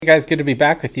Hey guys, good to be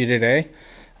back with you today.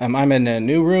 I'm in a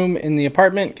new room in the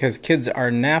apartment because kids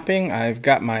are napping. I've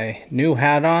got my new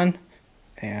hat on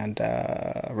and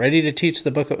ready to teach the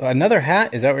book. Another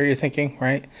hat? Is that what you're thinking,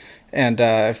 right? And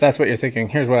if that's what you're thinking,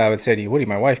 here's what I would say to you. Woody,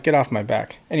 my wife, get off my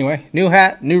back. Anyway, new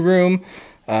hat, new room.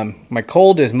 My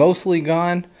cold is mostly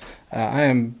gone. I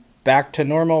am back to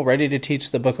normal, ready to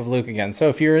teach the book of Luke again. So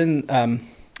if you're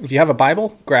if you have a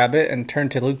Bible, grab it and turn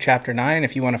to Luke chapter 9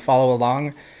 if you want to follow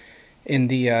along. In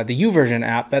the YouVersion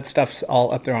app, that stuff's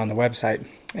all up there on the website.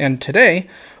 And today,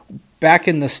 back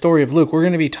in the story of Luke, we're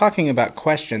going to be talking about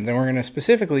questions, and we're going to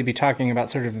specifically be talking about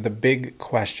sort of the big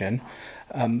question.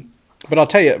 But I'll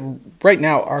tell you, right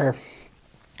now,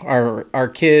 our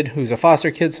kid, who's a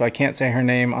foster kid, so I can't say her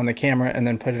name on the camera and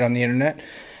then put it on the internet,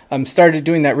 started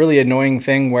doing that really annoying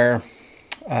thing where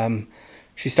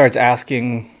she starts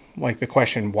asking like the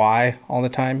question why all the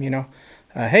time, you know.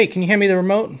 Hey, can you hand me the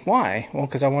remote? Why? Well,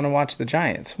 because I want to watch the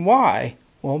Giants. Why?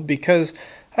 Well, because,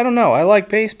 I don't know, I like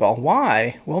baseball.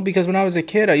 Why? Well, because when I was a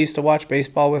kid, I used to watch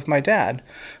baseball with my dad.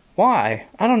 Why?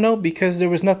 I don't know, because there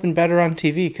was nothing better on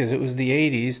TV, because it was the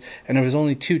 80s, and there was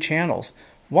only 2 channels.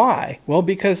 Why? Well,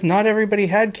 because not everybody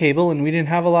had cable, and we didn't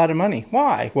have a lot of money.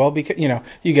 Why? Well, because, you know,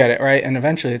 you get it, right? And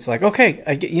eventually it's like, okay,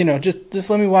 I get, you know, just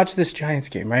let me watch this Giants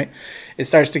game, right? It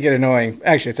starts to get annoying.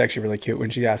 Actually, it's actually really cute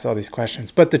when she asks all these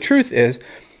questions. But the truth is,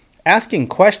 asking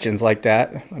questions like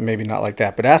that, maybe not like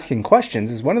that, but asking questions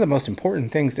is one of the most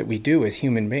important things that we do as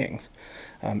human beings.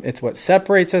 It's what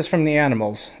separates us from the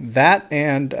animals. That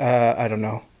and, I don't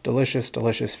know, delicious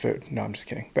food. No, I'm just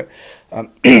kidding. But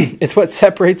it's what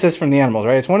separates us from the animals,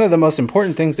 right? It's one of the most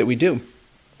important things that we do.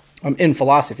 In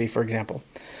philosophy, for example.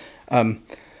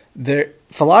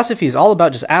 Philosophy is all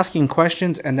about just asking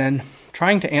questions and then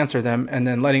trying to answer them and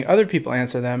then letting other people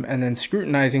answer them and then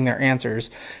scrutinizing their answers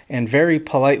and very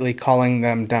politely calling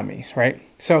them dummies, right?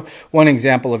 So one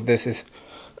example of this is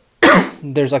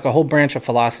there's like a whole branch of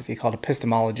philosophy called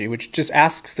epistemology, which just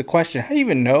asks the question, how do you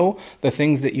even know the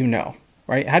things that you know?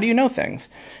 Right? How do you know things?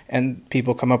 And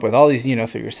people come up with all these, you know,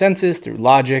 through your senses, through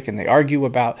logic, and they argue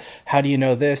about how do you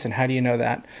know this and how do you know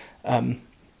that.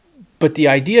 But the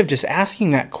idea of just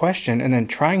asking that question and then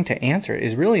trying to answer it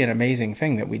is really an amazing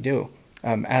thing that we do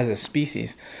as a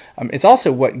species. It's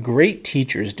also what great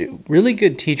teachers do. Really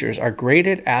good teachers are great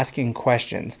at asking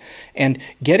questions and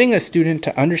getting a student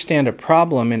to understand a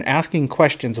problem and asking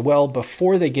questions well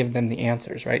before they give them the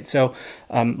answers, right? So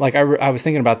like I was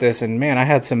thinking about this, and man, I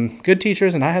had some good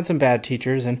teachers and I had some bad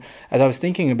teachers. And as I was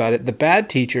thinking about it, the bad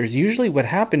teachers, usually what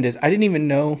happened is I didn't even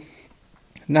know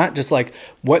not just like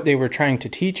what they were trying to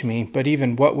teach me, but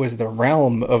even what was the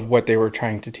realm of what they were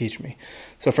trying to teach me.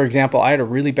 So for example, I had a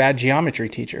really bad geometry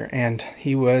teacher and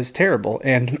he was terrible.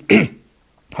 And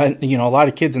you know, a lot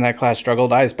of kids in that class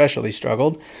struggled. I especially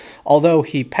struggled, although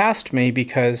he passed me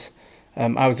because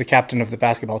I was the captain of the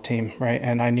basketball team, right?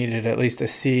 And I needed at least a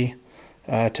C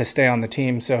to stay on the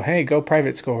team. So, hey, go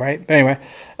private school, right? But anyway,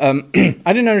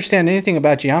 I didn't understand anything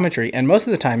about geometry. And most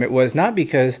of the time it was not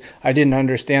because I didn't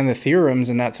understand the theorems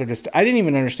and that sort of stuff. I didn't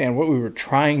even understand what we were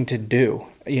trying to do,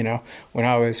 you know, when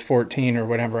I was 14 or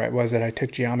whatever it was that I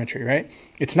took geometry, right?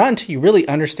 It's not until you really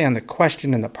understand the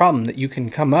question and the problem that you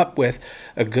can come up with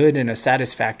a good and a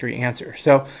satisfactory answer.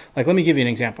 So, like, let me give you an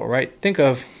example, right?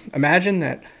 Imagine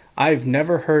that I've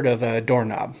never heard of a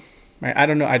doorknob. Right? I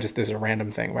don't know, this is a random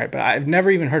thing, right? But I've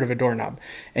never even heard of a doorknob.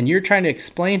 And you're trying to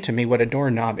explain to me what a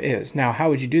doorknob is. Now, how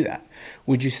would you do that?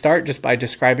 Would you start just by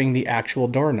describing the actual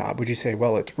doorknob? Would you say,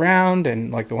 well, it's round,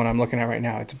 and like the one I'm looking at right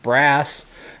now, it's brass,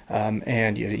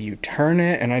 and you turn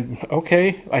it, and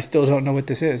I still don't know what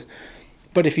this is.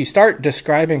 But if you start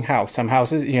describing how some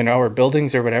houses, you know, or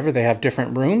buildings or whatever, they have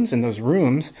different rooms, and those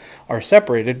rooms are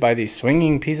separated by these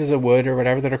swinging pieces of wood or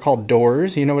whatever that are called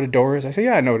doors. You know what a door is? I say,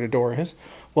 yeah, I know what a door is.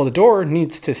 Well, the door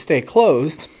needs to stay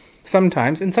closed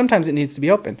sometimes, and sometimes it needs to be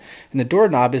open. And the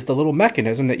doorknob is the little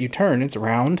mechanism that you turn. It's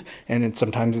round, and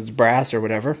sometimes it's brass or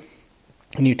whatever.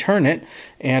 And you turn it,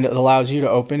 and it allows you to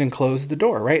open and close the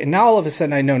door, right? And now all of a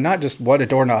sudden I know not just what a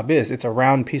doorknob is. It's a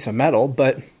round piece of metal,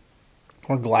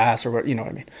 or glass, or what, you know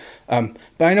what I mean.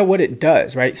 But I know what it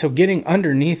does, right? So getting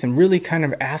underneath and really kind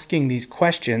of asking these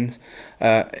questions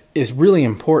is really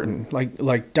important,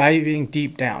 like diving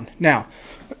deep down. Now,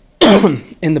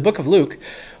 in the book of Luke,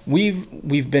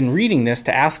 we've been reading this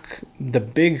to ask the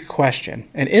big question.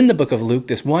 And in the book of Luke,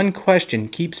 this one question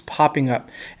keeps popping up.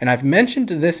 And I've mentioned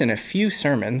this in a few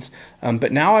sermons,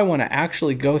 but now I want to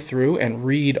actually go through and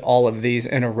read all of these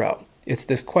in a row. It's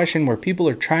this question where people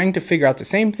are trying to figure out the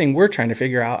same thing we're trying to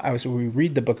figure out as we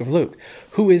read the book of Luke.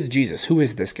 Who is Jesus? Who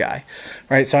is this guy?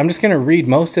 Right? So I'm just going to read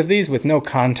most of these with no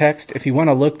context. If you want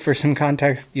to look for some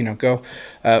context, go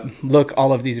look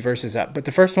all of these verses up. But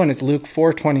the first one is Luke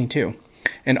 4:22.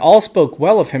 And all spoke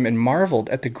well of him and marveled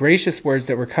at the gracious words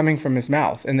that were coming from his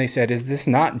mouth. And they said, "Is this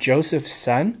not Joseph's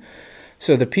son?"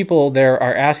 So the people there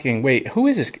are asking, wait, who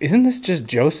is this? Isn't this just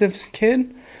Joseph's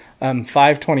kid?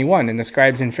 5:21, and the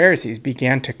scribes and Pharisees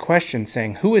began to question,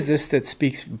 saying, "Who is this that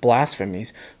speaks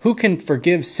blasphemies? Who can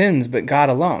forgive sins but God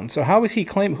alone?" So who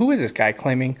is this guy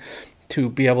claiming to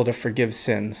be able to forgive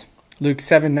sins? Luke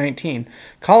 7:19,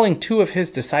 calling 2 of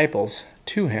his disciples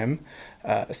to him,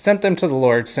 sent them to the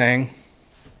Lord, saying,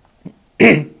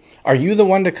 "Are you the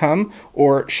one to come,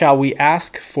 or shall we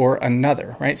ask for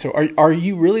another?" Right? So are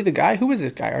you really the guy? Who is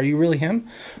this guy? Are you really him?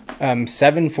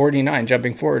 7:49,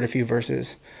 jumping forward a few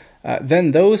verses.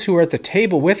 Then those who were at the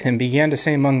table with him began to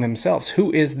say among themselves,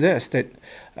 "Who is this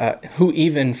who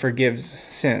even forgives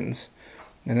sins?"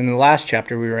 And in the last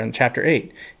chapter, we were in chapter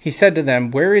 8, he said to them,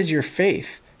 "Where is your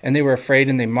faith?" And they were afraid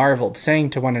and they marveled,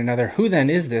 saying to one another, "Who then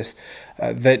is this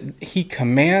that he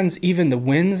commands even the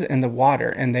winds and the water,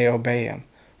 and they obey him?"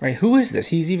 Right? Who is this?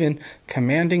 He's even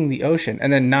commanding the ocean.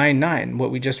 And then 9:9,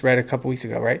 what we just read a couple weeks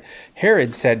ago, right?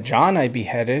 Herod said, "John I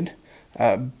beheaded,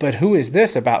 but who is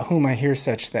this about whom I hear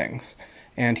such things?"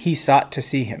 And he sought to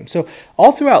see him. So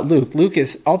all throughout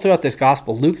all throughout this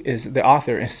gospel, the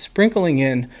author is sprinkling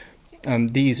in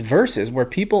these verses where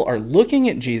people are looking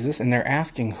at Jesus and they're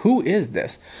asking, who is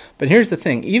this? But here's the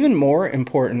thing, even more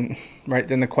important, right,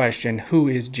 than the question, who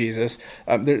is Jesus?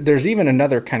 There's even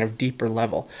another kind of deeper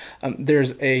level.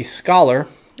 There's a scholar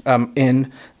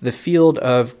in the field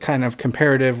of kind of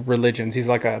comparative religions. He's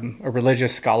like a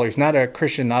religious scholar. He's not a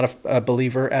Christian, not a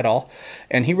believer at all.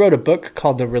 And he wrote a book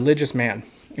called The Religious Man.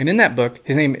 And in that book,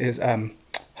 his name is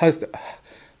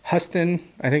Huston,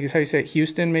 I think is how you say it,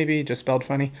 Houston maybe, just spelled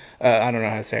funny. I don't know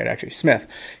how to say it actually, Smith.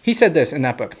 He said this in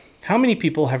that book: "How many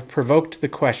people have provoked the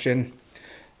question,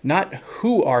 not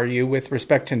who are you with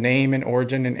respect to name and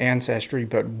origin and ancestry,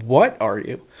 but what are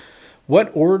you?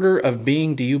 What order of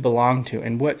being do you belong to,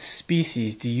 and what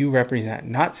species do you represent?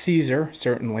 Not Caesar,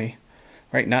 certainly,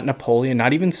 right? Not Napoleon,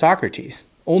 not even Socrates.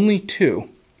 Only 2,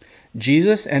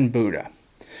 Jesus and Buddha.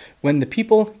 When the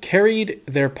people carried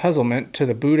their puzzlement to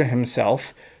the Buddha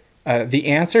himself, the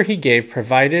answer he gave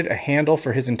provided a handle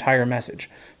for his entire message.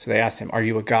 So they asked him, are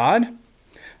you a god?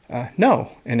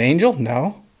 No. An angel?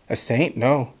 No. A saint?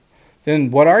 No.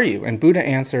 Then what are you? And Buddha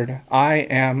answered, I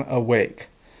am awake.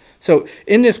 So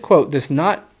in this quote, this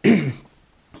not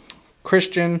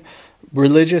Christian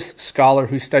religious scholar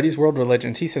who studies world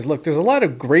religions, he says, look, there's a lot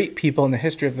of great people in the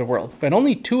history of the world, but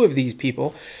only 2 of these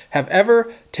people have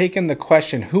ever taken the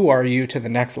question, who are you, to the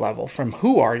next level, from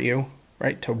who are you,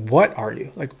 right, to what are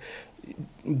you? Like,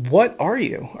 what are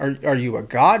you? Are you a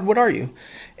god? What are you?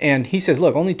 And he says,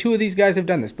 look, only 2 of these guys have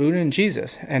done this, Buddha and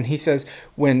Jesus. And he says,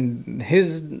 when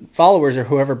his followers or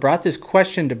whoever brought this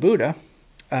question to Buddha,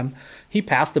 he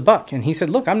passed the buck and he said,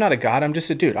 look, I'm not a god. I'm just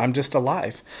a dude. I'm just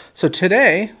alive. So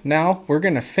today, now we're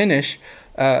going to finish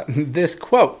this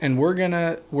quote, and we're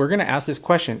gonna ask this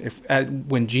question. If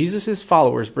when Jesus's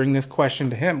followers bring this question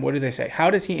to him, what do they say? How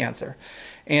does he answer?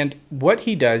 And what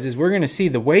he does is we're going to see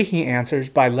the way he answers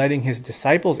by letting his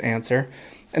disciples answer,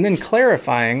 and then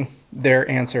clarifying their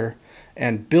answer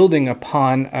and building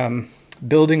upon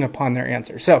their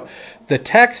answer. So the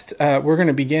text, we're going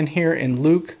to begin here in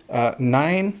Luke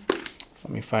 9.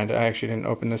 Let me find it. I actually didn't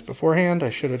open this beforehand. I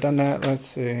should have done that. Let's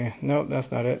see. No,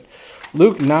 that's not it.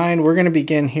 Luke 9, we're going to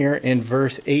begin here in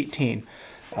verse 18.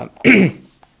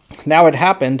 Now it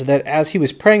happened that as he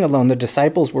was praying alone, the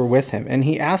disciples were with him, and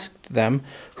he asked them,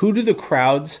 who do the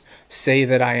crowds say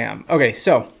that I am? Okay,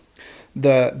 so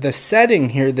the setting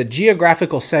here, the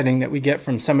geographical setting that we get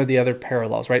from some of the other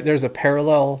parallels, right? There's a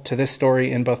parallel to this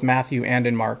story in both Matthew and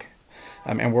in Mark,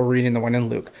 and we're reading the one in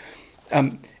Luke.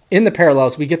 In the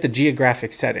parallels, we get the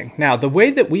geographic setting. Now, the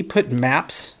way that we put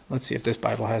maps, let's see if this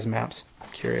Bible has maps. I'm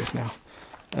curious now.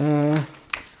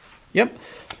 Yep,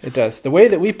 it does. The way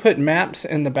that we put maps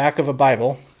in the back of a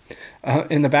Bible,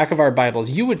 in the back of our Bibles,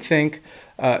 you would think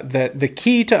that the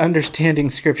key to understanding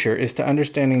Scripture is to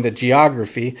understanding the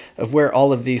geography of where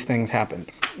all of these things happened.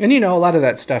 And a lot of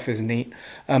that stuff is neat,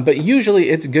 but usually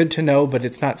it's good to know, but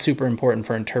it's not super important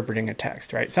for interpreting a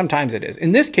text, right? Sometimes it is.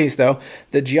 In this case, though,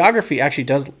 the geography actually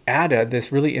does add in this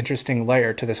this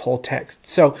layer to this whole text.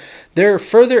 So they're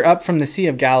further up from the Sea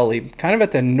of Galilee, kind of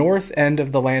at the north end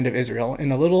of the land of Israel,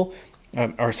 in a little...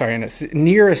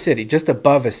 near a city, just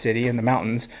above a city in the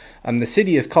mountains. The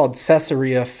city is called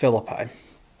Caesarea Philippi.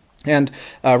 And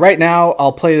right now,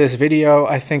 I'll play this video.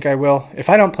 I think I will. If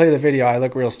I don't play the video, I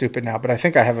look real stupid now, but I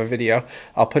think I have a video.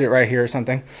 I'll put it right here or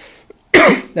something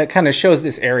that kind of shows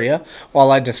this area while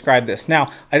I describe this.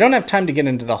 Now, I don't have time to get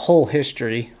into the whole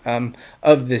history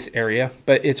of this area,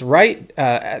 but it's right,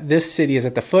 this city is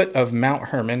at the foot of Mount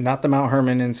Hermon, not the Mount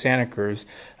Hermon in Santa Cruz,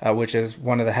 which is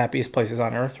one of the happiest places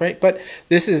on earth, right? But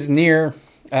this is near,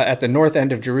 at the north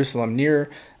end of Jerusalem, near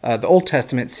the Old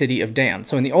Testament city of Dan.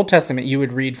 So in the Old Testament, you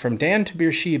would read from Dan to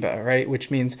Beersheba, right?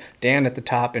 Which means Dan at the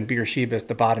top and Beersheba at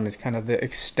the bottom is kind of the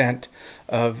extent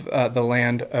of the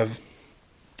land of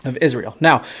Israel.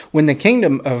 Now, when the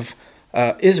kingdom of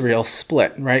Israel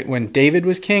split, right? When David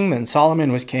was king, then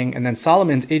Solomon was king, and then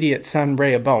Solomon's idiot son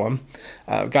Rehoboam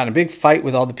got in a big fight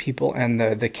with all the people, and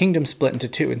the kingdom split into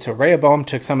two. And so Rehoboam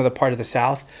took some of the part of the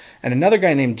south, and another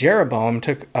guy named Jeroboam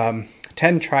took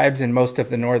 10 tribes in most of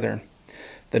the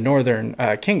northern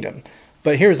kingdom.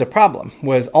 But here's the problem,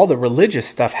 was all the religious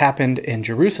stuff happened in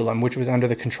Jerusalem, which was under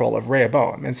the control of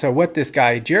Rehoboam. And so what this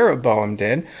guy Jeroboam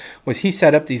did was he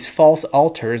set up these false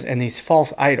altars and these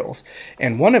false idols.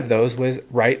 And one of those was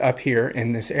right up here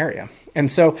in this area.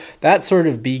 And so that sort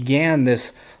of began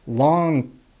this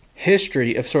long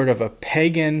history of sort of a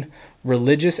pagan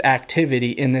religious activity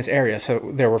in this area.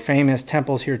 So there were famous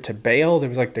temples here to Baal. There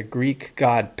was like the Greek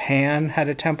god Pan had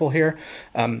a temple here.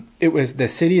 The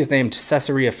city is named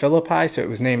Caesarea Philippi, so it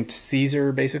was named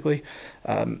Caesar basically.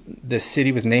 The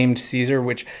city was named Caesar,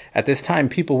 which at this time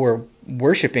people were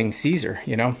worshiping Caesar,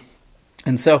 you know.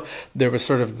 And so there was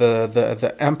sort of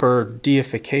the emperor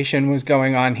deification was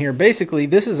going on here. Basically,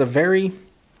 this is a very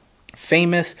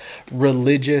famous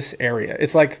religious area.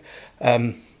 It's like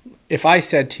if I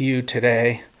said to you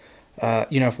today,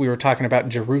 if we were talking about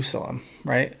Jerusalem,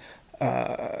 right?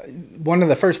 One of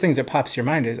the first things that pops to your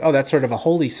mind is, oh, that's sort of a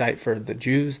holy site for the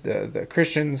Jews, the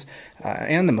Christians,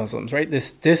 and the Muslims, right?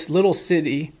 This little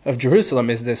city of Jerusalem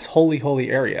is this holy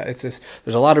area. There's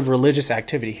a lot of religious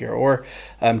activity here. Or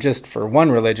just for one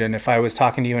religion, if I was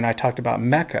talking to you and I talked about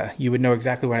Mecca, you would know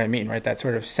exactly what I mean, right? That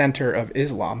sort of center of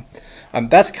Islam.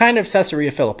 That's kind of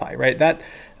Caesarea Philippi, right?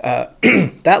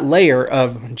 That layer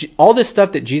of all this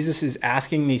stuff that Jesus is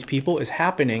asking these people is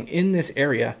happening in this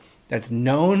area that's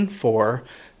known for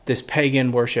this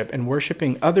pagan worship and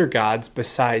worshiping other gods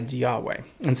besides Yahweh.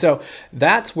 And so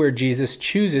that's where Jesus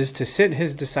chooses to sit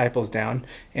his disciples down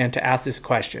and to ask this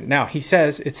question. Now, it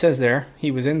says there,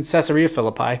 he was in Caesarea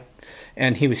Philippi,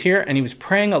 and he was here and he was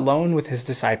praying alone with his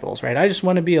disciples, right? I just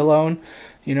want to be alone.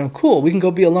 Cool, we can go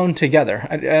be alone together.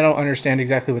 I don't understand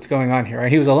exactly what's going on here,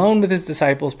 right? He was alone with his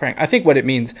disciples praying. I think what it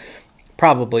means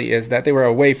probably is that they were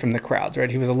away from the crowds, right?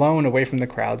 He was alone, away from the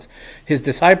crowds. His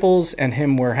disciples and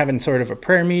him were having sort of a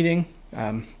prayer meeting.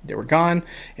 They were gone.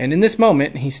 And in this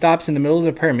moment, he stops in the middle of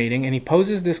the prayer meeting and he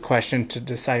poses this question to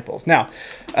disciples. Now,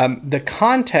 the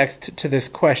context to this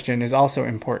question is also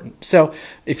important. So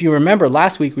if you remember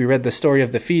last week, we read the story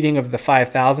of the feeding of the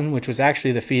 5,000, which was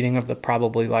actually the feeding of the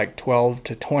probably like 12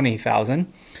 to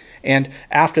 20,000. And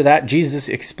after that, Jesus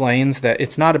explains that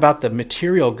it's not about the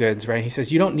material goods, right? He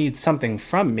says, you don't need something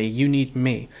from me, you need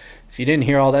me. If you didn't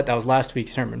hear all that, that was last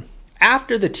week's sermon.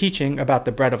 After the teaching about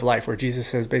the bread of life, where Jesus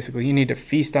says basically, you need to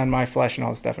feast on my flesh and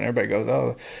all this stuff, and everybody goes,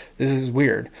 oh, this is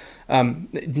weird.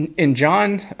 In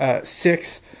John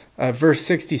 6, verse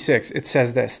 66, it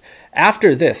says this.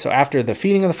 After this, so after the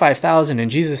feeding of the 5,000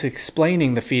 and Jesus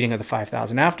explaining the feeding of the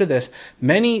 5,000, after this,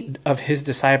 many of his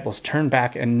disciples turned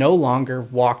back and no longer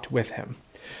walked with him.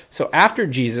 So after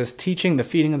Jesus teaching the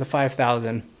feeding of the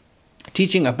 5,000,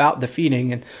 teaching about the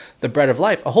feeding and the bread of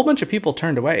life, a whole bunch of people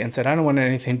turned away and said, I don't want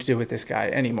anything to do with this guy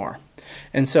anymore.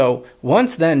 And so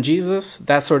once then Jesus,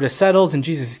 that sort of settles and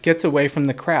Jesus gets away from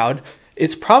the crowd,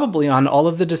 it's probably on all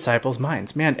of the disciples'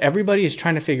 minds. Man, everybody is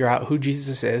trying to figure out who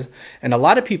Jesus is. And a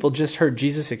lot of people just heard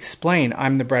Jesus explain,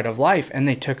 I'm the bread of life, and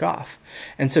they took off.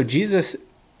 And so Jesus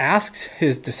asks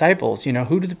his disciples,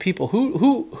 who do the people,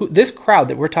 who this crowd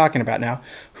that we're talking about now,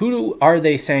 who are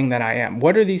they saying that I am?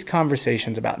 What are these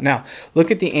conversations about? Now,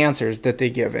 look at the answers that they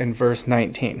give in verse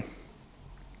 19.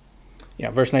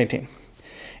 Yeah, verse 19.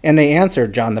 And they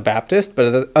answered John the Baptist,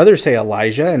 but others say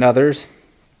Elijah, and others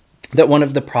that one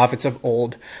of the prophets of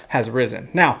old has risen.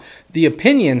 Now, the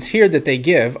opinions here that they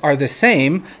give are the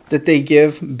same that they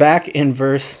give back in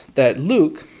verse that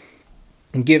Luke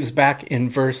gives back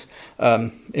in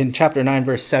in chapter 9,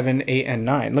 verse 7, 8, and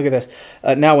 9. Look at this.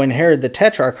 Now, when Herod the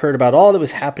Tetrarch heard about all that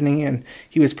was happening, and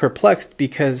he was perplexed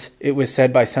because it was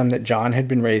said by some that John had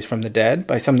been raised from the dead,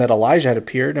 by some that Elijah had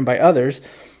appeared, and by others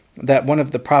that one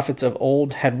of the prophets of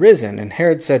old had risen. And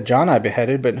Herod said, John I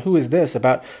beheaded, but who is this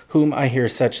about whom I hear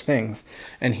such things?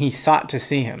 And he sought to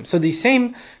see him. So these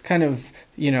same kind of,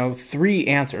 three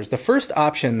answers. The first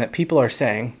option that people are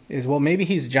saying is, well, maybe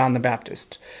he's John the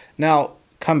Baptist. Now,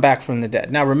 come back from the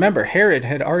dead. Now, remember, Herod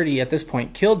had already at this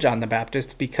point killed John the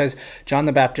Baptist because John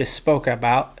the Baptist spoke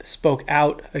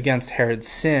out against Herod's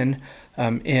sin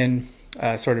in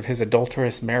sort of his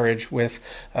adulterous marriage with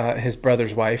his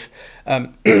brother's wife.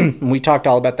 We talked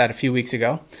all about that a few weeks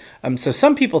ago. So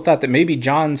some people thought that maybe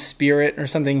John's spirit or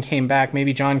something came back.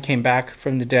 Maybe John came back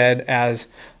from the dead as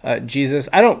Jesus.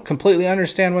 I don't completely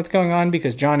understand what's going on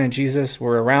because John and Jesus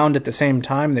were around at the same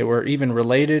time. They were even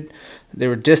related. They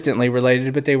were distantly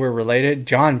related, but they were related.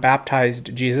 John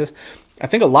baptized Jesus. I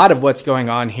think a lot of what's going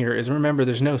on here is, remember,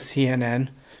 there's no CNN.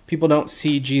 People don't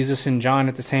see Jesus and John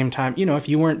at the same time. If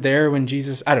you weren't there when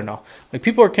Jesus, I don't know. Like,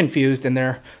 people are confused and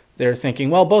they're thinking,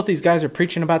 well, both these guys are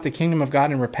preaching about the kingdom of God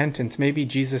and repentance. Maybe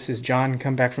Jesus is John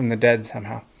come back from the dead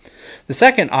somehow. The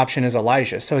second option is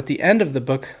Elijah. So at the end of the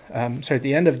book, at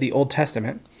the end of the Old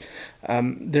Testament,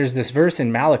 there's this verse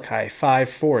in Malachi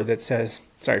 5:4 that says,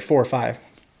 4:5.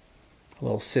 A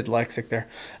little Sid lexic there.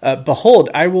 Behold,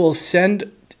 I will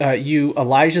send you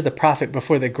Elijah the prophet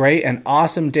before the great and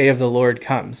awesome day of the Lord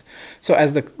comes. So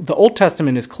as the Old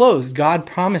Testament is closed, God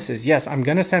promises, yes, I'm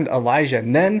going to send Elijah,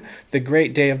 and then the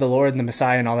great day of the Lord and the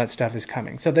Messiah and all that stuff is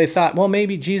coming. So they thought, well,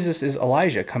 maybe Jesus is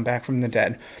Elijah come back from the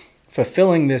dead,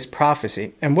 fulfilling this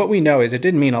prophecy. And what we know is it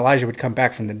didn't mean Elijah would come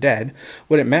back from the dead.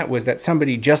 What it meant was that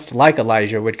somebody just like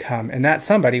Elijah would come, and that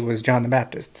somebody was John the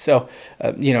Baptist. So,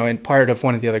 in part of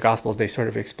one of the other Gospels, they sort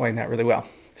of explain that really well.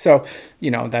 So,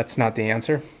 that's not the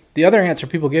answer. The other answer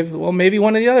people give, well, maybe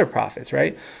one of the other prophets,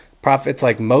 right? Prophets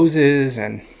like Moses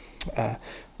and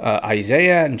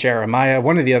Isaiah and Jeremiah.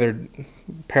 One of the other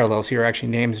parallels here actually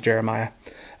names Jeremiah.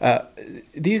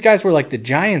 These guys were like the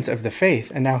giants of the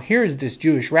faith. And now here's this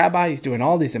Jewish rabbi. He's doing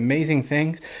all these amazing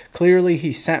things. Clearly,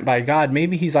 he's sent by God.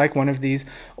 Maybe he's like one of these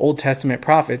Old Testament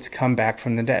prophets come back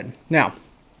from the dead. Now,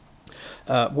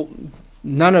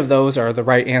 none of those are the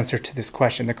right answer to this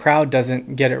question. The crowd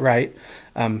doesn't get it right.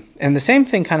 And the same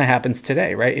thing kind of happens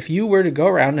today, right? If you were to go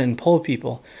around and poll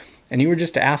people and you were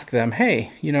just to ask them,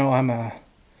 hey, I'm a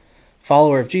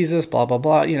follower of Jesus, blah, blah,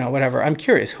 blah, whatever. I'm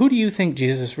curious, who do you think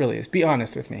Jesus really is? Be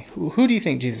honest with me. Who do you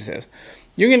think Jesus is?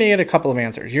 You're going to get a couple of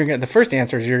answers. The first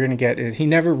answers you're going to get is he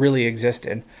never really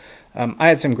existed. I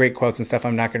had some great quotes and stuff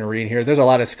I'm not going to read here. There's a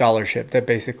lot of scholarship that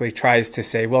basically tries to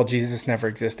say, well, Jesus never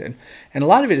existed. And a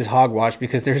lot of it is hogwash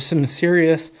because there's some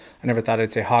serious, I never thought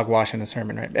I'd say hogwash in a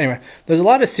sermon, right? Anyway, there's a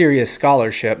lot of serious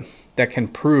scholarship that can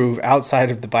prove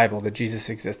outside of the Bible that Jesus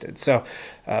existed. So,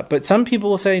 but some people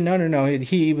will say, no,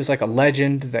 he was like a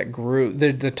legend that grew.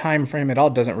 The time frame, it all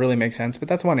doesn't really make sense, but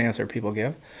that's one answer people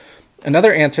give.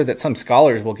 Another answer that some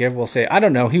scholars will give will say, I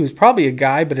don't know, he was probably a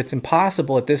guy, but it's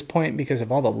impossible at this point because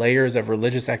of all the layers of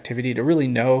religious activity to really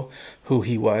know who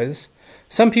he was.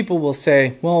 Some people will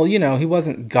say, well, he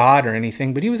wasn't God or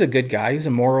anything, but he was a good guy. He was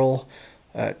a moral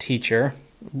teacher.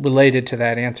 Related to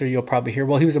that answer, you'll probably hear,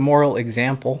 well, he was a moral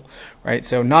example, right?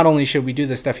 So not only should we do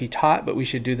the stuff he taught, but we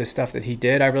should do the stuff that he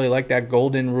did. I really like that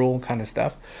golden rule kind of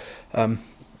stuff.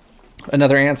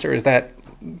 Another answer is that,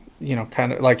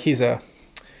 kind of like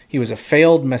he was a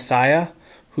failed Messiah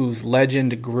whose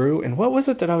legend grew. And what was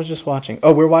it that I was just watching?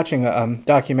 Oh, we're watching a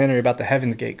documentary about the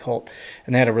Heaven's Gate cult.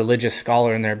 And they had a religious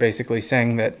scholar in there basically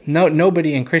saying that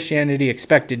nobody in Christianity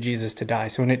expected Jesus to die.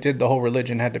 So when it did, the whole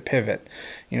religion had to pivot.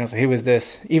 So he was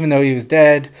this, even though he was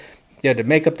dead, you had to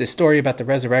make up this story about the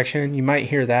resurrection. You might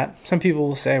hear that. Some people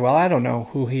will say, well, I don't know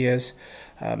who he is.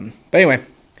 But anyway,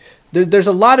 there's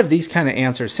a lot of these kind of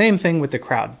answers. Same thing with the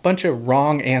crowd. Bunch of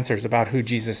wrong answers about who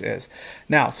Jesus is.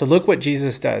 Now, so look what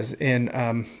Jesus does in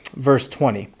verse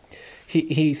 20.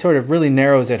 He sort of really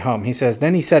narrows it home. He says,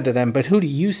 then he said to them, but who do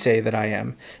you say that I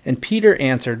am? And Peter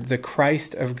answered, the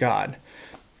Christ of God.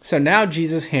 So now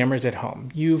Jesus hammers it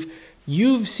home.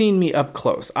 You've seen me up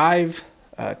close. I've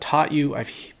taught you.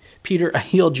 Peter, I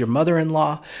healed your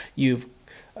mother-in-law. You've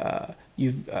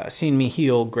seen me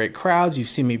heal great crowds. You've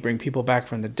seen me bring people back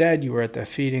from the dead. You were at the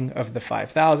feeding of the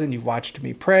 5,000. You've watched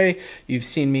me pray. You've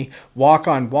seen me walk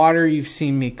on water. You've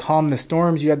seen me calm the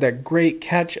storms. You had that great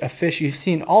catch of fish. You've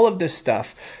seen all of this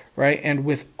stuff, right? And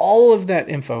with all of that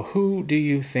info, who do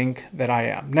you think that I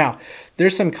am? Now,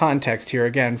 there's some context here,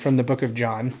 again, from the book of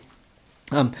John.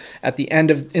 At the end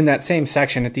in that same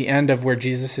section, at the end of where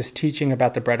Jesus is teaching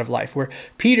about the bread of life, where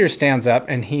Peter stands up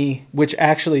and which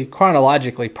actually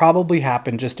chronologically probably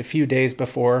happened just a few days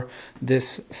before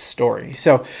this story.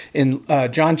 So in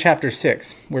John chapter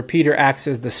 6, where Peter acts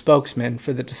as the spokesman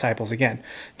for the disciples again,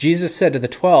 Jesus said to the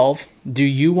 12, do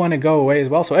you want to go away as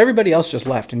well? So everybody else just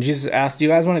left. And Jesus asked, do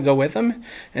you guys want to go with him?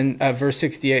 And verse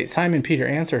 68, Simon Peter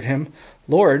answered him,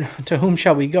 Lord, to whom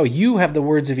shall we go? You have the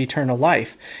words of eternal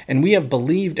life, and we have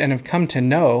believed and have come to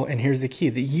know," and here's the key,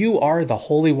 "that you are the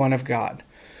Holy One of God."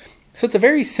 So it's a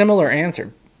very similar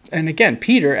answer. And again,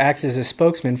 Peter acts as a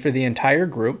spokesman for the entire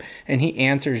group, and he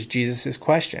answers Jesus'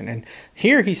 question. And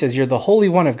here he says, "You're the Holy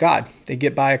One of God." They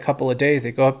get by a couple of days.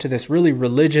 They go up to this really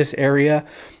religious area,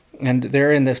 and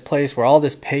they're in this place where all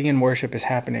this pagan worship is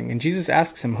happening. And Jesus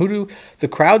asks them, "Who do the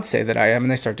crowd say that I am?"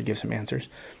 And they start to give some answers.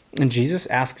 And Jesus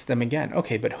asks them again,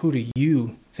 "Okay, but who do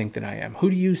you think that I am? Who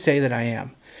do you say that I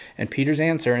am?" And Peter's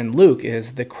answer in Luke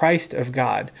is the Christ of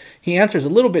God. He answers a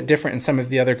little bit different in some of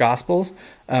the other Gospels.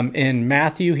 In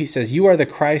Matthew, he says, "You are the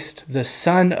Christ, the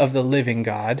Son of the living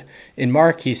God." In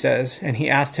Mark, he says, and he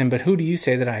asked him, "But who do you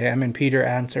say that I am?" And Peter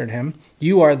answered him,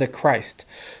 "You are the Christ."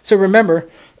 So remember,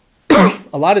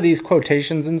 a lot of these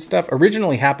quotations and stuff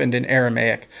originally happened in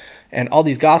Aramaic. And all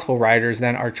these gospel writers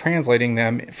then are translating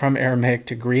them from Aramaic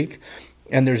to Greek.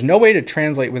 And there's no way to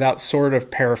translate without sort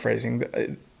of paraphrasing.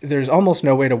 There's almost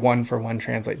no way to one-for-one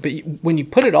translate. But when you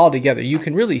put it all together, you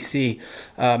can really see,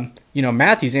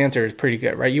 Matthew's answer is pretty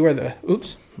good, right? You are the,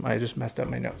 I just messed up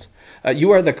my notes.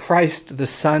 You are the Christ, the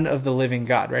Son of the living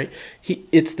God, right?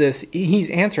 He's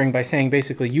answering by saying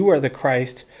basically, you are the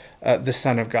Christ, the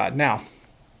Son of God. Now,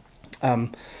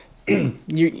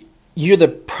 you're the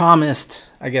promised,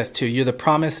 you're the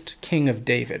promised King of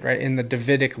David, right, in the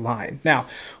Davidic line. Now,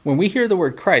 when we hear the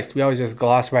word Christ, we always just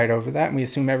gloss right over that, and we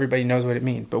assume everybody knows what it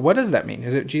means. But what does that mean?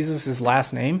 Is it Jesus'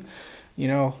 last name?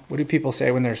 What do people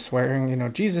say when they're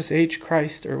swearing? Jesus H.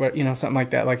 Christ, or what, something like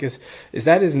that. Like, is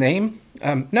that his name?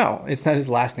 No, it's not his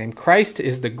last name. Christ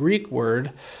is the Greek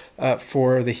word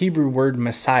for the Hebrew word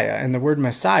Messiah. And the word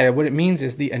Messiah, what it means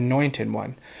is the anointed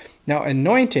one. Now,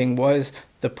 anointing was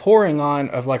the pouring on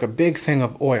of like a big thing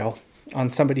of oil on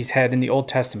somebody's head in the Old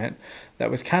Testament. That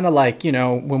was kind of like,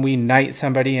 when we knight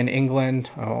somebody in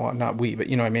England, not we, but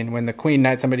when the queen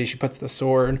knights somebody, she puts the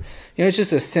sword. It's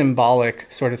just a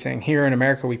symbolic sort of thing. Here in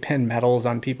America, we pin medals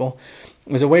on people.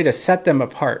 It was a way to set them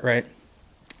apart, right?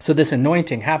 So this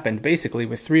anointing happened basically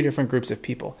with three different groups of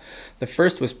people. The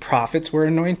first was prophets were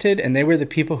anointed, and they were the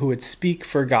people who would speak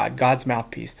for God, God's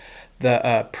mouthpiece.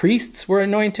 The priests were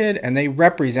anointed, and they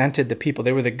represented the people.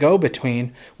 They were the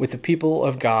go-between with the people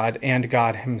of God and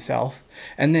God himself.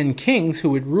 And then kings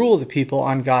who would rule the people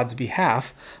on God's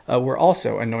behalf were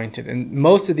also anointed. And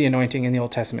most of the anointing in the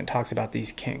Old Testament talks about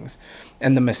these kings.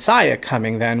 And the Messiah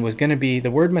coming then was going to be, the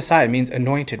word Messiah means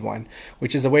anointed one,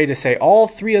 which is a way to say all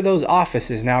three of those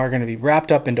offices now are going to be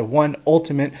wrapped up into one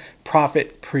ultimate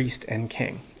prophet, priest, and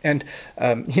king. And,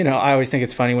 I always think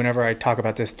it's funny whenever I talk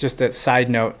about this, just that side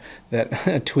note, that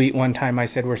a tweet one time I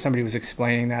said where somebody was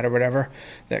explaining that or whatever,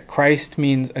 that Christ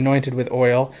means anointed with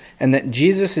oil, and that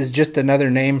Jesus is just another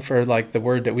name for like the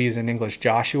word that we use in English,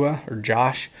 Joshua or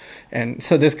Josh. And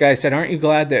so this guy said, aren't you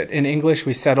glad that in English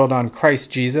we settled on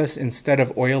Christ Jesus instead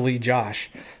of oily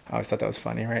Josh? I always thought that was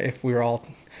funny, right? If we were all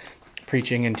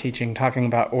preaching and teaching, talking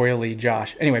about oily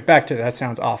Josh. Anyway, back to that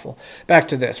sounds awful. Back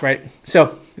to this, right?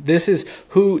 So this is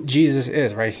who Jesus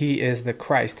is, right? He is the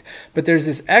Christ. But there's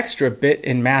this extra bit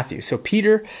in Matthew. So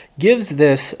Peter gives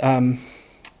this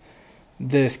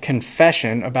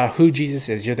confession about who Jesus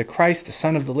is. You're the Christ, the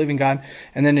Son of the living God.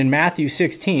 And then in Matthew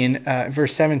 16,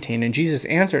 verse 17, and Jesus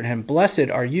answered him, "Blessed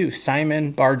are you,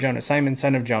 Simon Bar-Jonah, Simon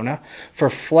son of Jonah, for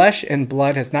flesh and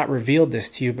blood has not revealed this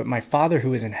to you, but my Father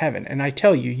who is in heaven. And I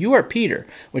tell you, you are Peter,"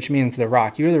 which means the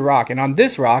rock. You are the rock. "And on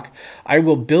this rock I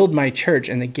will build my church,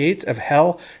 and the gates of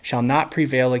hell shall not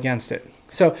prevail against it."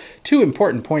 So two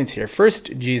important points here.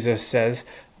 First, Jesus says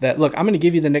that, look, I'm going to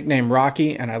give you the nickname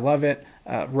Rocky, and I love it.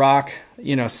 Rock,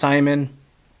 Simon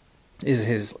is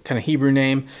his kind of Hebrew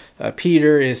name.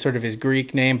 Peter is sort of his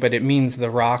Greek name, but it means the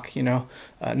rock,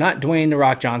 not Dwayne the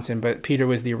Rock Johnson, but Peter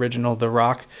was the original, the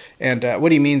rock. And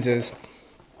what he means is,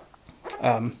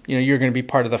 you're going to be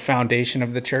part of the foundation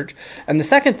of the church. And the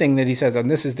second thing that he says,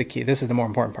 and this is the key, this is the more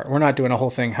important part. We're not doing a whole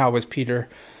thing, how was Peter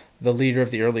the leader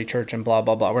of the early church and blah,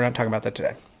 blah, blah. We're not talking about that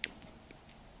today.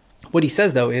 What he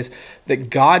says, though, is that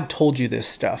God told you this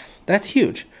stuff. That's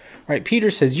huge. Right, Peter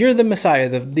says, you're the Messiah,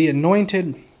 the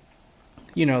anointed,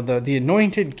 the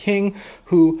anointed king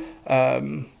who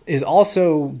is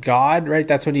also God, right?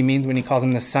 That's what he means when he calls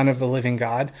him the Son of the living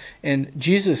God. And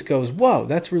Jesus goes, whoa,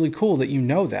 that's really cool that you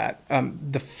know that.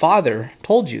 The Father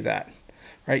told you that,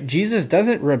 right? Jesus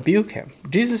doesn't rebuke him.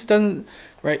 Jesus doesn't,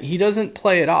 right? He doesn't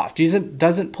play it off. Jesus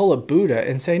doesn't pull a Buddha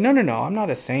and say, no, I'm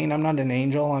not a saint. I'm not an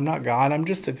angel. I'm not God. I'm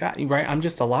just a guy, right? I'm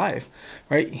just alive,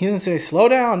 right? He doesn't say, slow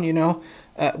down,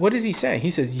 What does he say? He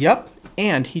says, yep,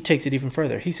 and he takes it even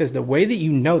further. He says the way that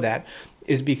you know that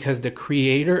is because the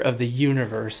creator of the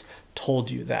universe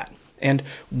told you that. And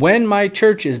when my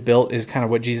church is built is kind of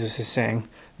what Jesus is saying.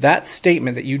 That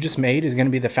statement that you just made is going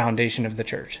to be the foundation of the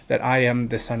church, that I am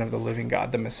the Son of the living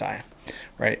God, the Messiah,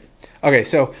 right? Okay,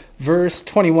 so verse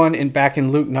 21 back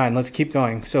in Luke 9, let's keep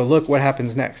going. So look what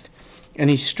happens next. And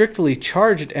he strictly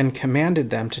charged and commanded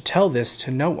them to tell this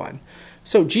to no one.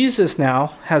 So Jesus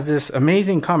now has this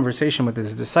amazing conversation with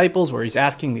his disciples where he's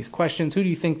asking these questions. Who do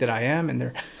you think that I am? And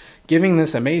they're giving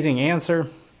this amazing answer.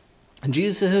 And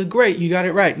Jesus says, great, you got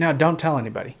it right. Now don't tell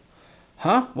anybody.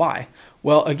 Huh? Why?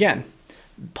 Well, again,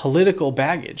 political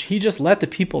baggage. He just let the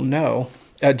people know.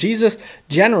 Jesus,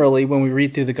 generally, when we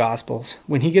read through the Gospels,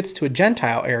 when he gets to a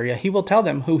Gentile area, he will tell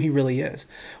them who he really is.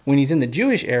 When he's in the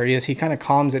Jewish areas, he kind of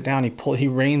calms it down. He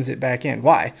reins it back in.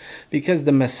 Why? Because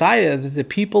the Messiah that the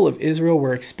people of Israel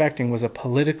were expecting was a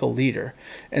political leader.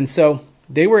 And so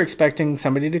they were expecting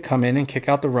somebody to come in and kick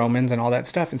out the Romans and all that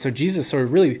stuff. And so Jesus sort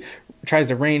of really tries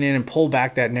to rein in and pull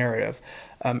back that narrative.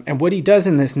 And what he does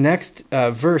in this next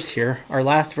verse here, our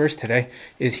last verse today,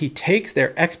 is he takes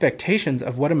their expectations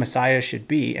of what a Messiah should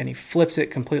be and he flips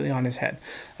it completely on his head.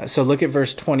 So look at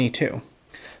verse 22.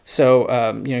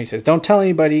 So, he says, don't tell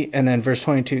anybody. And then verse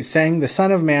 22, saying, the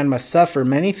Son of Man must suffer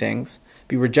many things,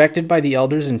 be rejected by the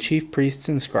elders and chief priests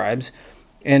and scribes,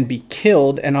 and be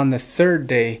killed, and on the third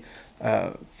day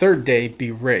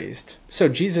be raised. So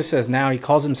Jesus says now, he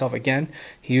calls himself again,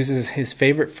 he uses his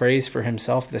favorite phrase for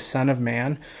himself, the Son of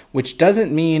Man, which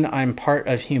doesn't mean I'm part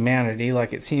of humanity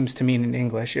like it seems to mean in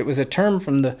English. It was a term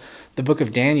from the book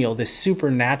of Daniel, this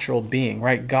supernatural being,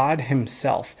 right? God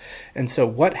himself. And so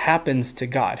what happens to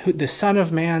God? The Son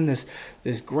of Man, this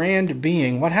grand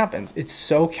being, what happens? It's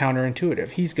so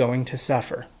counterintuitive. He's going to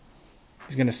suffer.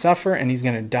 He's going to suffer and he's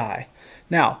going to die.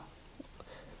 Now,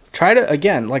 try to,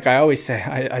 again, like I always say,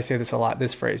 I say this a lot,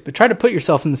 this phrase, but try to put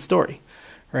yourself in the story,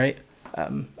 right?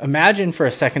 Imagine for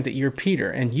a second that you're Peter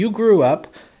and you grew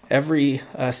up every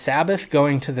Sabbath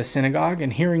going to the synagogue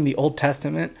and hearing the Old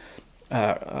Testament,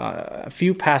 a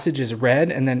few passages read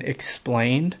and then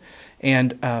explained.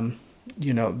 And,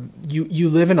 you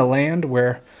live in a land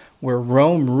where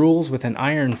Rome rules with an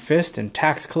iron fist and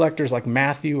tax collectors like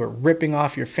Matthew are ripping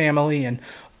off your family, and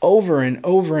over and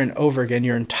over and over again,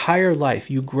 your entire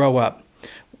life, you grow up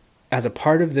as a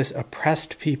part of this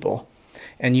oppressed people,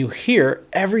 and you hear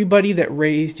everybody that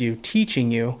raised you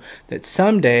teaching you that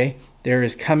someday there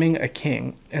is coming a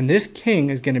king, and this king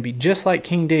is going to be just like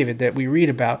King David that we read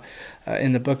about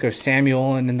in the book of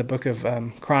Samuel and in the book of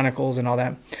Chronicles and all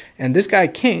that. And this guy,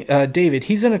 King David,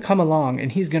 he's going to come along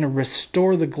and he's going to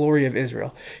restore the glory of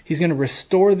Israel. He's going to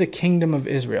restore the kingdom of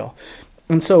Israel.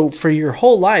 And so for your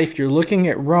whole life, you're looking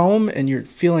at Rome and you're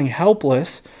feeling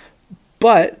helpless,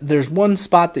 but there's one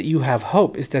spot that you have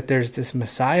hope, is that there's this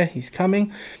Messiah. He's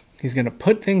coming. He's going to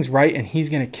put things right, and he's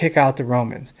going to kick out the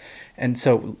Romans. And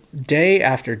so day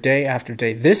after day after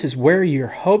day, this is where your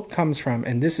hope comes from,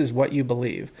 and this is what you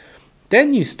believe.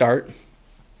 Then you start,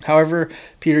 however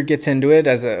Peter gets into it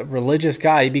as a religious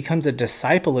guy, he becomes a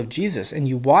disciple of Jesus, and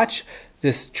you watch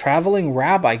this traveling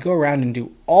rabbi go around and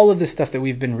do all of this stuff that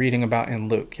we've been reading about in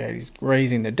Luke. Okay? He's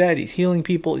raising the dead, he's healing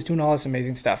people, he's doing all this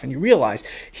amazing stuff. And you realize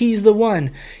he's the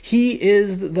one. He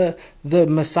is the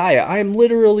Messiah. I am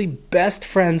literally best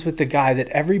friends with the guy that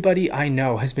everybody I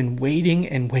know has been waiting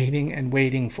and waiting and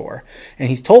waiting for. And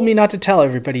he's told me not to tell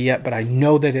everybody yet, but I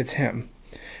know that it's him.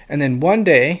 And then one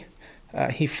day,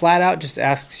 he flat out just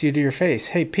asks you to your face,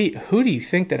 hey, Pete, who do you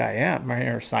think that I am? Right?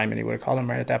 Or Simon, he would have called him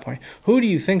right at that point. Who do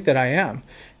you think that I am?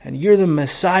 And you're the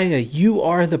Messiah. You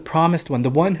are the promised one, the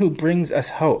one who brings us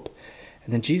hope.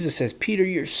 And then Jesus says, Peter,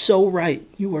 you're so right.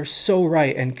 You are so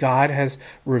right. And God has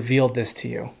revealed this to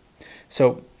you.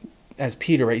 So as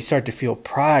Peter, right, you start to feel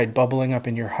pride bubbling up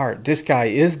in your heart. This guy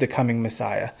is the coming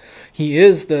Messiah. He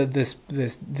is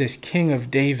this King of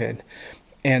David,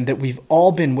 and that we've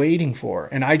all been waiting for.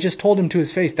 And I just told him to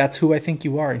his face, that's who I think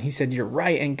you are. And he said, you're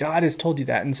right, and God has told you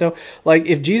that. And so, like,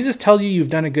 if Jesus tells you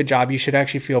you've done a good job, you should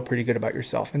actually feel pretty good about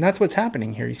yourself. And that's what's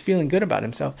happening here. He's feeling good about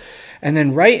himself. And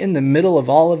then right in the middle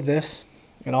of all of this,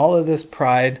 and all of this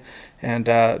pride,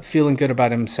 and feeling good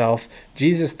about himself,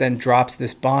 Jesus then drops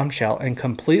this bombshell and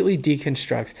completely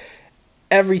deconstructs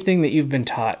everything that you've been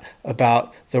taught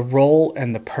about the role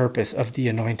and the purpose of the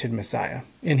anointed Messiah.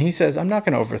 And he says, I'm not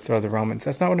going to overthrow the Romans.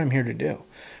 That's not what I'm here to do.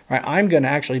 Right? I'm going to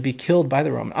actually be killed by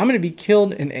the Romans. I'm going to be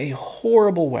killed in a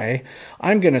horrible way.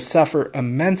 I'm going to suffer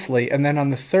immensely. And then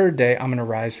on the third day, I'm going to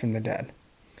rise from the dead.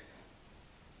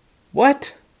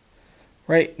 What?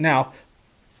 Right? Now,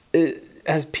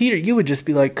 as Peter, you would just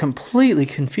be like completely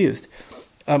confused.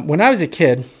 When I was a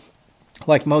kid,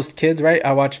 like most kids, right?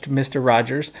 I watched Mr.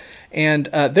 Rogers, and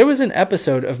there was an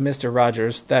episode of Mr.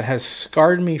 Rogers that has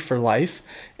scarred me for life.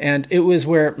 And it was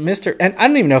where and I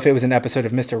don't even know if it was an episode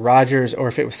of Mr. Rogers or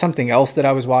if it was something else that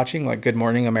I was watching, like Good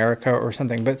Morning America or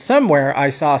something. But somewhere I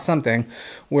saw something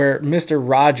where Mr.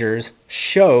 Rogers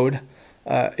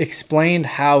explained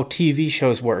how TV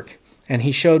shows work. And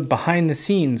he showed behind the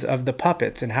scenes of the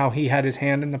puppets and how he had his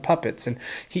hand in the puppets. And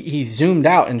he zoomed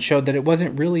out and showed that it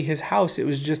wasn't really his house. It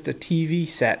was just a TV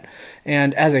set.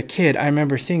 And as a kid, I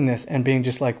remember seeing this and being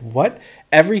just like, what?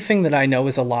 Everything that I know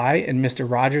is a lie, and Mr.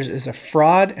 Rogers is a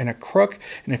fraud and a crook.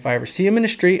 And if I ever see him in the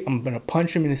street, I'm going to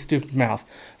punch him in his stupid mouth.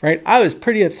 Right? I was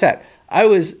pretty upset. I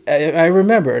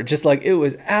remember just like it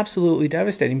was absolutely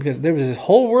devastating because there was this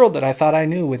whole world that I thought I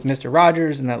knew with Mr.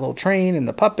 Rogers and that little train and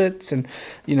the puppets and,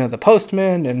 the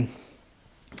postman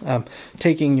and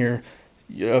taking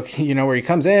where he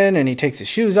comes in and he takes his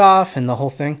shoes off and the whole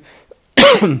thing.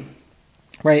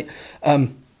 Right?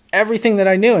 Everything that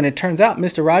I knew. And it turns out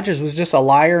Mr. Rogers was just a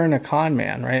liar and a con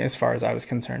man, right? As far as I was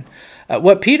concerned.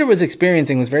 What Peter was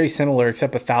experiencing was very similar,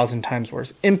 except 1,000 times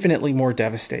worse, infinitely more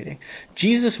devastating.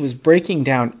 Jesus was breaking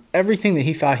down everything that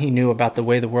he thought he knew about the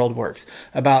way the world works,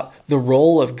 about the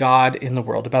role of God in the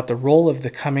world, about the role of the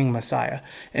coming Messiah.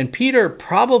 And Peter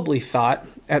probably thought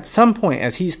at some point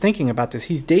as he's thinking about this,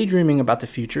 he's daydreaming about the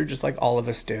future, just like all of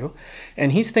us do.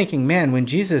 And he's thinking, man, when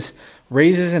Jesus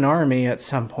raises an army at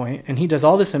some point and he does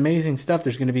all this amazing stuff,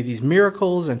 there's going to be these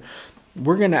miracles and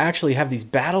we're going to actually have these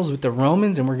battles with the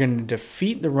Romans and we're going to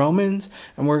defeat the Romans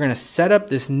and we're going to set up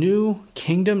this new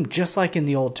kingdom just like in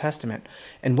the Old Testament.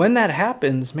 And when that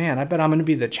happens, man, I bet I'm going to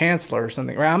be the chancellor or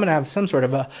something, right? I'm going to have some sort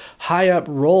of a high up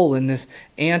role in this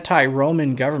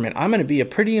anti-Roman government. I'm going to be a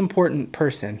pretty important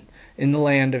person in the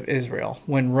land of Israel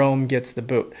when Rome gets the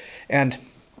boot. And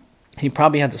he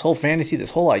probably had this whole fantasy,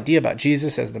 this whole idea about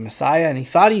Jesus as the Messiah, and he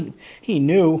thought he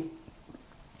knew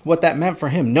what that meant for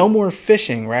him. No more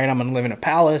fishing, right? I'm going to live in a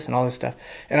palace and all this stuff.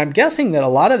 And I'm guessing that a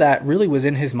lot of that really was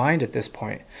in his mind at this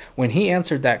point. When he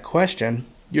answered that question,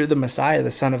 you're the Messiah, the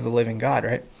Son of the living God,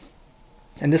 right?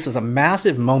 And this was a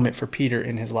massive moment for Peter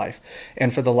in his life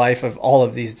and for the life of all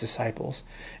of these disciples.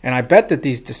 And I bet that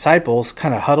these disciples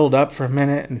kind of huddled up for a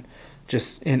minute and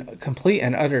just in complete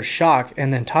and utter shock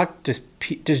and then talked,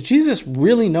 does Jesus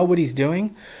really know what he's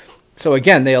doing? So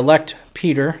again, they elect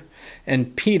Peter.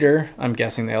 And Peter, I'm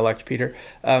guessing they elect Peter,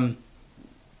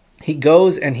 he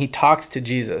goes and he talks to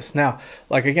Jesus. Now,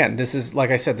 this is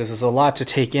a lot to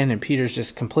take in, and Peter's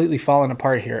just completely fallen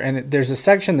apart here. And there's a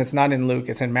section that's not in Luke,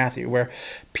 it's in Matthew, where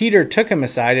Peter took him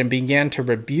aside and began to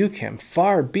rebuke him.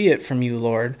 Far be it from you,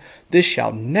 Lord, this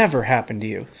shall never happen to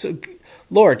you. So,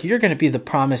 Lord, you're going to be the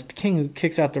promised king who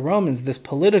kicks out the Romans, this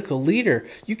political leader.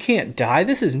 You can't die.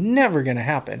 This is never going to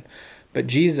happen. But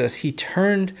Jesus, he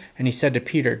turned and he said to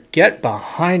Peter, get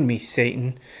behind me,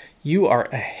 Satan. You are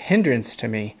a hindrance to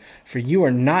me, for you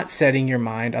are not setting your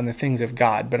mind on the things of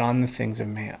God, but on the things of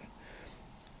man.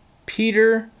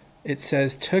 Peter, it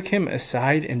says, took him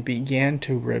aside and began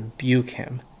to rebuke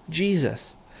him.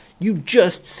 Jesus, you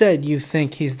just said you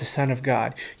think he's the Son of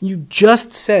God. You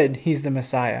just said he's the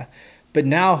Messiah. But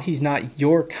now he's not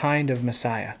your kind of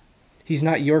Messiah. He's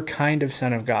not your kind of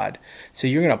Son of God. So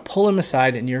you're going to pull him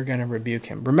aside and you're going to rebuke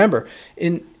him. Remember,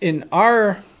 in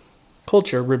our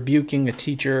culture, rebuking a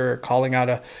teacher or calling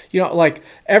out like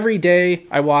every day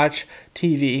I watch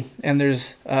TV and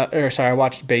I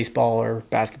watch baseball or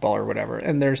basketball or whatever.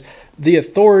 And there's the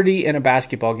authority in a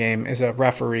basketball game is a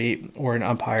referee or an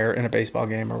umpire in a baseball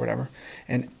game or whatever.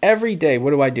 And every day,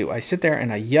 what do? I sit there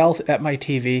and I yell at my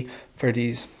TV for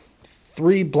these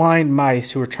 3 blind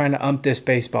mice who are trying to ump this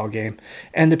baseball game.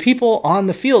 And the people on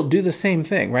the field do the same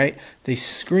thing, right? They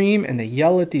scream and they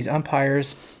yell at these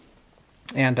umpires.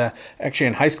 And actually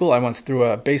in high school, I once threw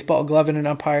a baseball glove at an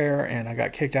umpire and I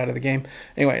got kicked out of the game.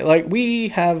 Anyway, we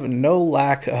have no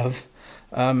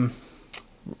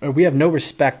we have no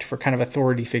respect for kind of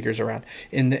authority figures around.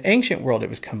 In the ancient world, it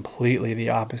was completely the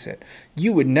opposite.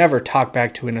 You would never talk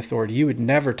back to an authority. You would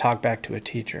never talk back to a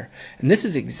teacher. And this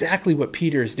is exactly what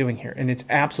Peter is doing here. And it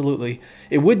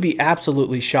would be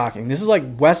absolutely shocking. This is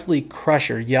like Wesley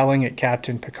Crusher yelling at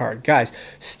Captain Picard. Guys,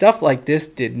 stuff like this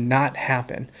did not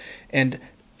happen. And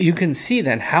you can see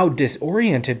then how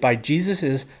disoriented by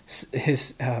Jesus'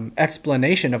 his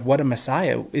explanation of what a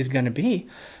Messiah is going to be.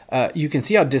 You can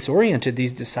see how disoriented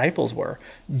these disciples were.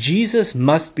 Jesus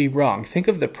must be wrong. Think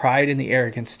of the pride and the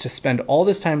arrogance to spend all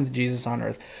this time with Jesus on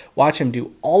earth, watch him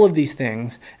do all of these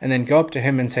things, and then go up to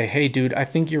him and say, hey, dude, I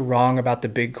think you're wrong about the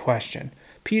big question.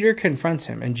 Peter confronts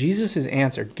him, and Jesus'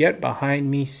 answer, get behind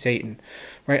me, Satan.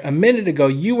 Right? A minute ago,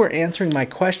 you were answering my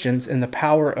questions in the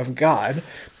power of God,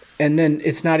 and then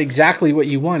it's not exactly what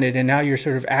you wanted, and now you're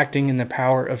sort of acting in the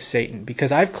power of Satan.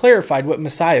 Because I've clarified what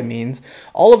Messiah means,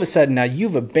 all of a sudden now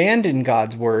you've abandoned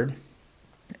God's word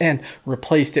and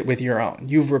replaced it with your own.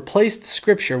 You've replaced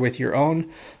Scripture with your own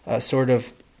sort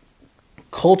of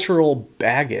cultural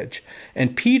baggage,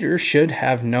 and Peter should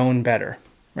have known better,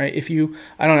 right?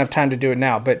 I don't have time to do it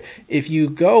now, but if you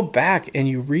go back and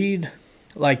you read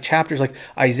like chapters like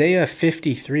Isaiah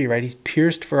 53, right? He's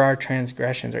pierced for our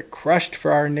transgressions, right? Crushed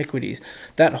for our iniquities.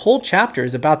 That whole chapter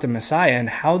is about the Messiah and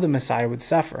how the Messiah would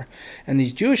suffer. And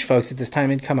these Jewish folks at this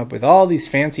time had come up with all these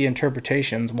fancy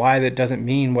interpretations why that doesn't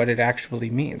mean what it actually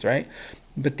means, right?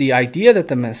 But the idea that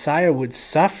the Messiah would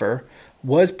suffer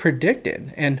was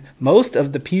predicted, and most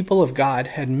of the people of God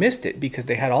had missed it because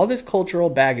they had all this cultural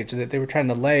baggage that they were trying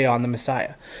to lay on the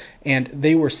Messiah. And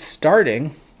they were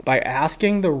starting by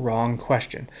asking the wrong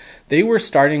question. They were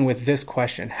starting with this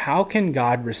question: how can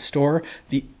God restore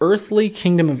the earthly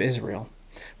kingdom of Israel?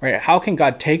 Right? How can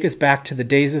God take us back to the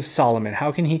days of Solomon?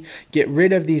 How can he get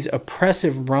rid of these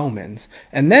oppressive Romans?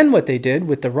 And then what they did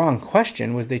with the wrong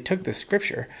question was they took the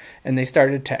Scripture and they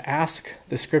started to ask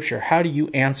the Scripture, how do you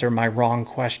answer my wrong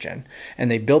question? And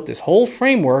they built this whole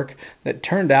framework that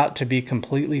turned out to be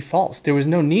completely false. There was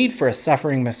no need for a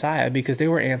suffering Messiah because they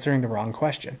were answering the wrong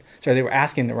question. So they were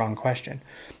asking the wrong question.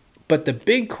 But the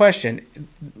big question,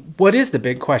 what is the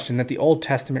big question that the Old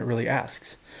Testament really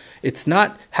asks? It's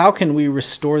not how can we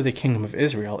restore the kingdom of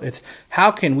Israel. It's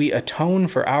how can we atone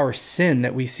for our sin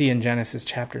that we see in Genesis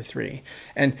chapter 3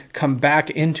 and come back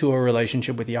into a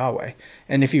relationship with Yahweh.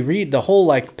 And if you read the whole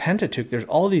Pentateuch, there's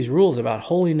all these rules about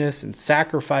holiness and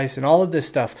sacrifice and all of this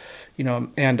stuff,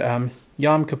 and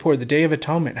Yom Kippur, the Day of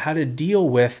Atonement, how to deal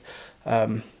with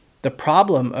the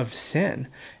problem of sin.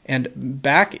 And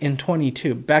back in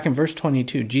verse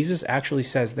 22, Jesus actually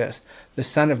says this: the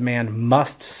Son of Man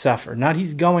must suffer. Not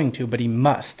he's going to, but he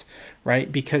must, right?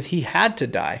 Because he had to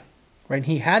die, right?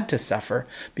 He had to suffer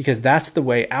because that's the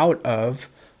way out of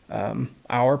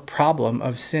our problem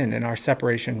of sin and our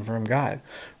separation from God,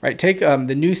 right? Take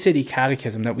the New City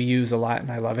Catechism that we use a lot,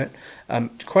 and I love it.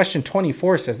 Question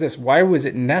 24 says this: why was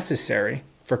it necessary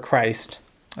for Christ,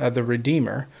 the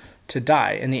Redeemer, to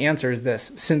die? And the answer is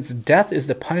this: since death is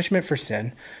the punishment for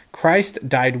sin, Christ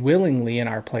died willingly in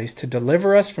our place to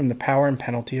deliver us from the power and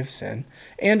penalty of sin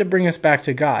and to bring us back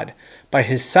to God. By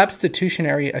his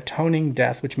substitutionary atoning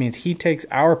death, which means he takes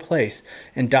our place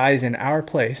and dies in our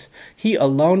place, he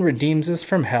alone redeems us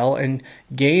from hell and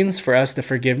gains for us the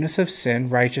forgiveness of sin,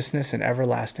 righteousness, and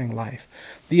everlasting life.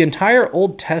 The entire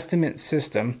Old Testament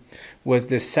system was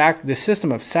this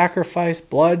system of sacrifice,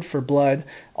 blood for blood.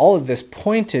 All of this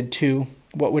pointed to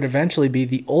what would eventually be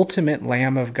the ultimate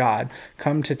Lamb of God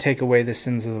come to take away the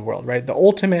sins of the world, right? The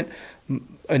ultimate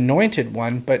anointed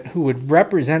one, but who would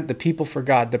represent the people for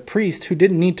God, the priest who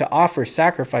didn't need to offer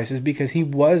sacrifices because he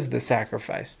was the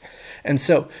sacrifice. And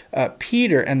so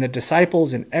Peter and the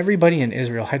disciples and everybody in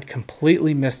Israel had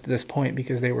completely missed this point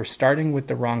because they were starting with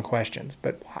the wrong questions.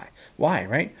 But why? Why,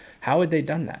 right? How had they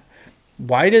done that?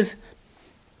 Why does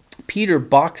Peter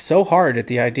balk so hard at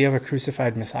the idea of a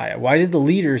crucified Messiah? Why did the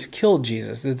leaders kill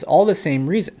Jesus? It's all the same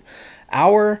reason.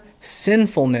 Our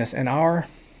sinfulness and our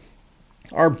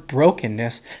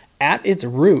brokenness at its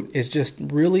root is just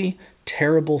really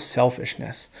terrible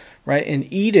selfishness, right?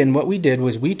 In Eden, what we did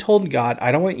was we told God,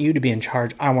 I don't want you to be in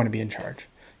charge. I want to be in charge.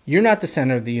 You're not the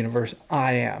center of the universe.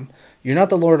 I am. You're not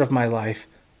the Lord of my life.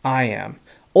 I am.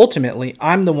 Ultimately,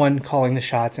 I'm the one calling the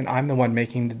shots and I'm the one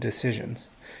making the decisions.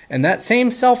 And that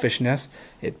same selfishness,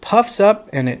 it puffs up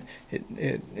and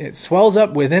it swells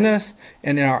up within us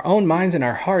and in our own minds and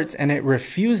our hearts, and it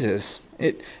refuses.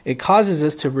 It causes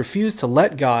us to refuse to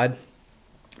let God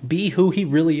be who he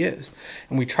really is.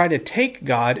 And we try to take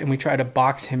God and we try to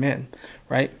box him in,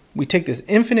 right? We take this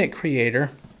infinite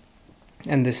creator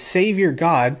and this savior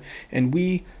God and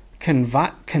we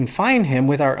confine him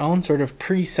with our own sort of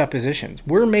presuppositions.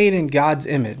 We're made in God's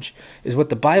image, is what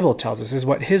the Bible tells us, is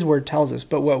what his word tells us.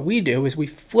 But what we do is we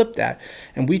flip that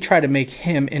and we try to make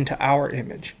him into our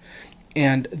image.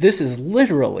 And this is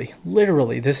literally,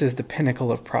 this is the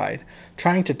pinnacle of pride.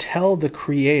 Trying to tell the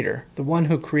creator, the one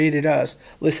who created us,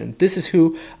 listen, this is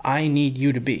who I need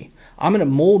you to be. I'm going to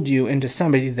mold you into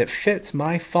somebody that fits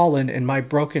my fallen and my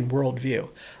broken worldview.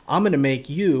 I'm going to make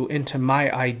you into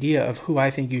my idea of who I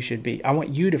think you should be. I want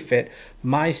you to fit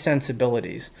my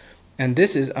sensibilities. And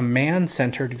this is a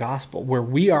man-centered gospel where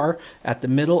we are at the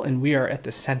middle and we are at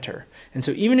the center. And so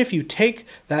even if you take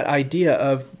that idea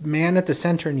of man at the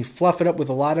center and you fluff it up with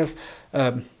a lot of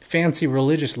fancy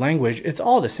religious language, it's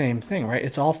all the same thing, right?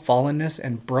 It's all fallenness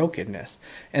and brokenness.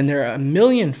 And there are a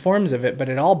million forms of it, but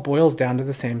it all boils down to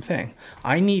the same thing.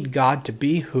 I need God to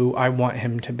be who I want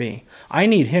him to be. I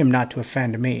need him not to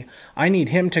offend me. I need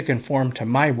him to conform to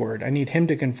my word. I need him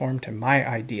to conform to my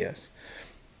ideas.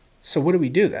 So what do we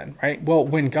do then, right? Well,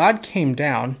 when God came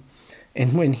down,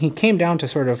 and when he came down to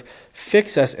sort of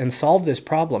fix us and solve this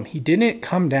problem, he didn't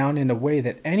come down in a way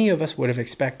that any of us would have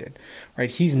expected, right?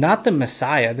 He's not the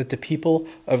Messiah that the people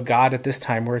of God at this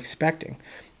time were expecting.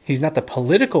 He's not the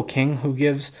political king who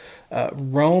gives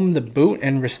Rome the boot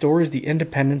and restores the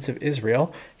independence of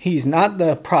Israel. He's not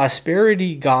the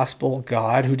prosperity gospel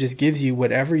God who just gives you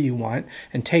whatever you want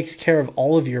and takes care of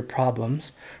all of your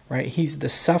problems, right? He's the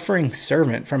suffering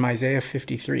servant from Isaiah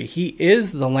 53. He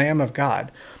is the Lamb of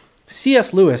God.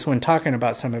 C.S. Lewis, when talking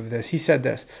about some of this, he said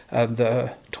this,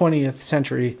 the 20th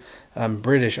century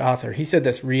British author. He said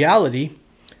this: reality,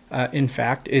 in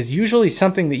fact, is usually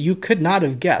something that you could not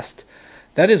have guessed.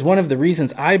 That is one of the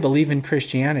reasons I believe in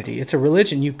Christianity. It's a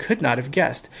religion you could not have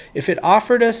guessed. If it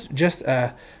offered us just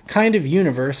a kind of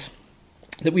universe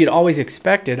that we had always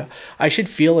expected, I should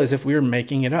feel as if we were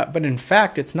making it up. But in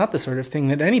fact, it's not the sort of thing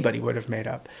that anybody would have made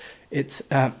up. It's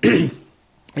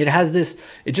It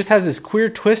just has this queer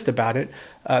twist about it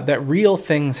that real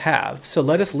things have. So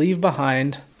let us leave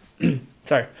behind,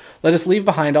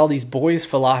 all these boys'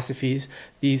 philosophies,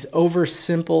 these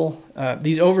oversimple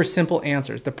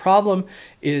answers. The problem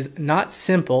is not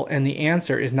simple, and the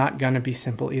answer is not going to be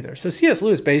simple either. So C.S.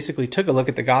 Lewis basically took a look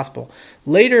at the gospel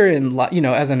later in,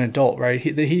 as an adult, right?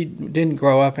 He didn't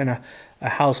grow up in a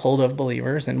household of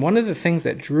believers, and one of the things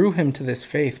that drew him to this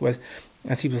faith was,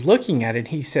 as he was looking at it,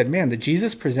 he said, man, the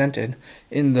Jesus presented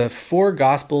in the 4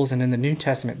 Gospels and in the New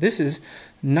Testament, this is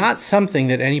not something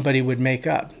that anybody would make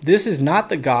up. This is not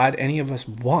the God any of us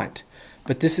want,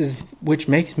 but this is, which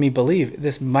makes me believe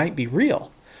this might be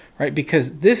real, right?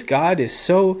 Because this God is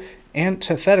so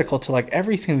antithetical to like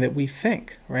everything that we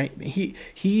think, right? He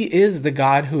is the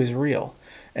God who is real.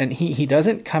 And he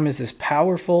doesn't come as this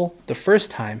powerful, the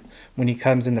first time when he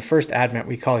comes in the first advent,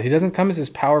 we call it, he doesn't come as this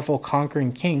powerful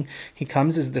conquering king. He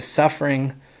comes as the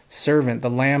suffering servant, the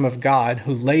Lamb of God,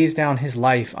 who lays down his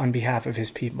life on behalf of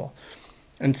his people.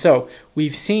 And so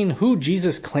we've seen who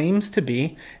Jesus claims to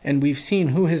be, and we've seen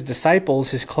who his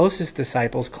disciples, his closest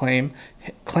disciples, claim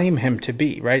him to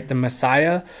be, right? The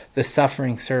Messiah, the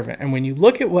suffering servant. And when you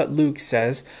look at what Luke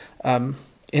says,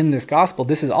 in this gospel,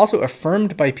 this is also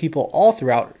affirmed by people all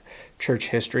throughout church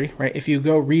history, right? If you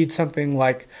go read something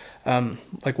like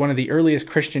one of the earliest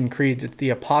Christian creeds, the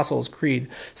Apostles' Creed,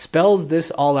 spells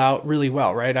this all out really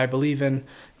well, right? I believe in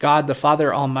God, the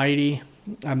Father Almighty,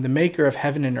 the maker of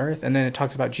heaven and earth, and then it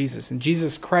talks about Jesus. And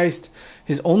Jesus Christ,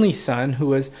 his only son, who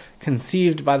was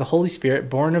conceived by the Holy Spirit,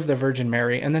 born of the Virgin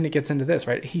Mary, and then it gets into this,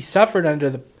 right? He suffered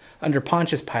under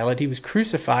Pontius Pilate. He was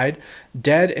crucified,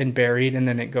 dead, and buried, and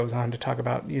then it goes on to talk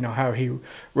about, how he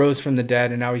rose from the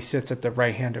dead, and now he sits at the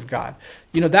right hand of God.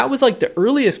 That was like the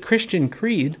earliest Christian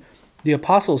creed, the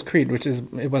Apostles' Creed, which is,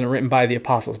 it wasn't written by the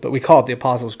apostles, but we call it the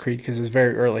Apostles' Creed because it was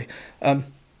very early.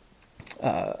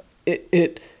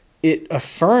 It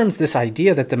affirms this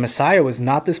idea that the Messiah was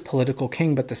not this political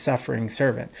king, but the suffering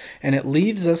servant. And it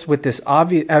leaves us with this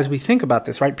obvious, as we think about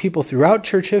this, right? People throughout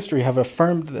church history have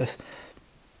affirmed this.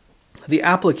 The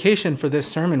application for this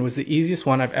sermon was the easiest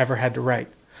one I've ever had to write,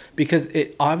 because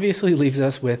it obviously leaves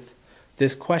us with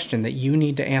this question that you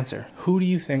need to answer. Who do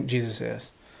you think Jesus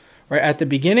is? Right? At the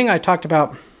beginning, I talked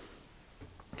about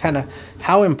kind of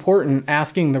how important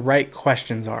asking the right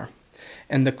questions are.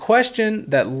 And the question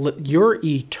that your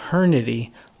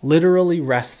eternity literally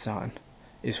rests on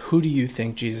is, who do you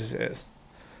think Jesus is?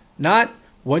 Not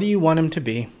what do you want him to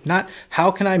be? Not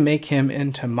how can I make him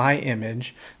into my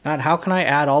image? Not how can I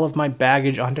add all of my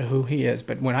baggage onto who he is?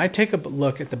 But when I take a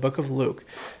look at the book of Luke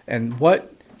and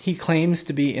what he claims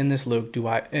to be in this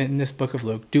book of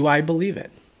Luke, do I believe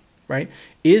it? Right?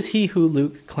 Is he who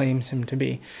Luke claims him to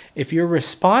be? If your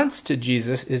response to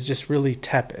Jesus is just really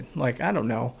tepid, like, I don't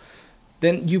know,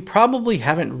 then you probably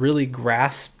haven't really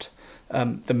grasped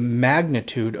the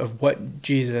magnitude of what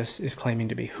Jesus is claiming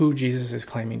to be, who Jesus is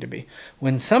claiming to be.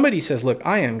 When somebody says, look,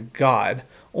 I am God,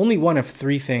 only one of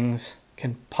 3 things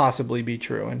can possibly be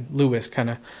true. And Lewis kind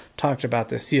of talked about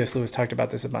this. C.S. Lewis talked about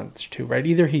this a bunch too, right?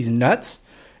 Either he's nuts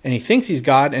and he thinks he's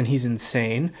God and he's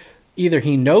insane. Either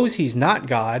he knows he's not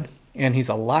God and he's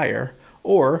a liar,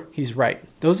 or he's right.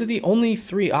 Those are the only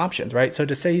three options, right? So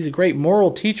to say he's a great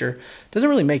moral teacher doesn't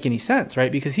really make any sense,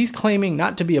 right? Because he's claiming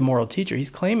not to be a moral teacher. He's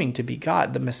claiming to be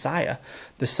God, the Messiah,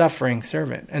 the suffering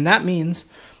servant. And that means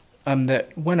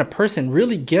that when a person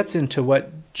really gets into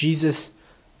what Jesus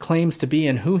claims to be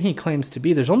and who he claims to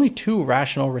be, there's only two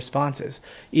rational responses.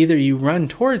 Either you run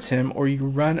towards him or you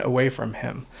run away from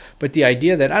him. But the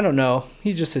idea that, I don't know,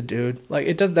 he's just a dude,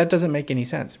 that doesn't make any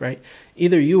sense, right?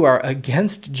 Either you are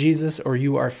against Jesus or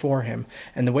you are for him.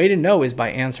 And the way to know is by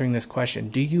answering this question: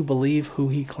 do you believe who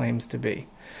he claims to be?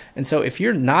 And so if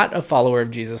you're not a follower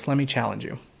of Jesus, let me challenge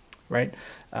you, right?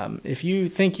 If you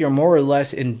think you're more or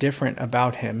less indifferent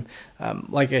about him,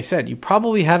 like I said, you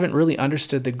probably haven't really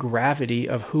understood the gravity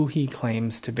of who he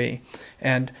claims to be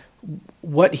and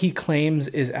what he claims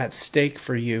is at stake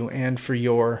for you and for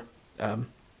your,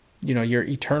 your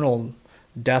eternal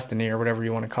destiny, or whatever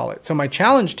you want to call it. So my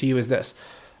challenge to you is this.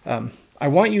 I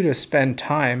want you to spend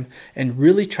time and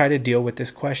really try to deal with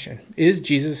this question. Is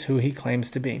Jesus who he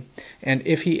claims to be? And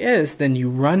if he is, then you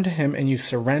run to him and you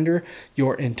surrender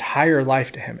your entire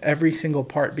life to him, every single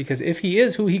part. Because if he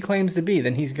is who he claims to be,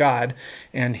 then he's God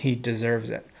and he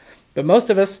deserves it. But most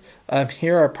of us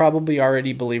here are probably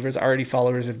already believers, already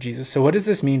followers of Jesus. So what does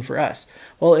this mean for us?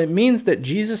 Well, it means that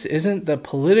Jesus isn't the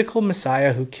political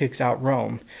Messiah who kicks out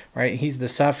Rome, right? He's the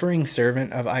suffering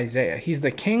servant of Isaiah. He's the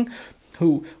king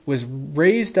who was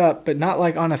raised up, but not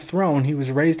like on a throne. He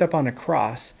was raised up on a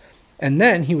cross. And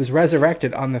then he was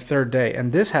resurrected on the third day.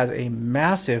 And this has a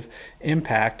massive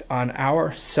impact on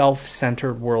our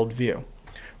self-centered worldview,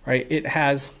 right? It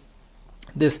has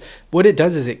this, what it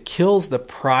does is it kills the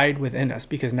pride within us,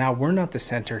 because now we're not the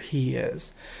center, he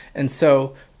is. And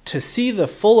so to see the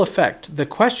full effect, the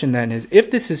question then is, if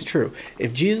this is true,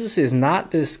 if Jesus is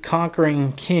not this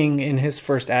conquering king in his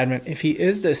first advent, if he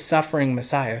is this suffering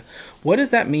Messiah, what does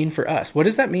that mean for us? What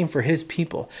does that mean for his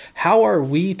people? How are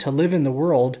we to live in the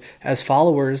world as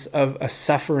followers of a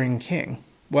suffering king?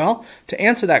 Well, to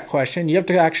answer that question, you have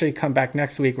to actually come back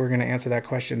next week. We're going to answer that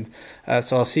question.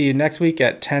 So I'll see you next week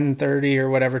at 10:30 or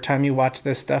whatever time you watch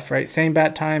this stuff, right? Same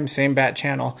bat time, same bat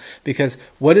channel. Because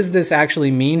what does this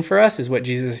actually mean for us is what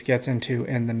Jesus gets into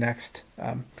in the next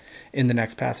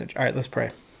passage. All right, let's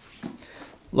pray.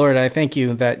 Lord, I thank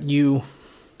you that you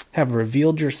have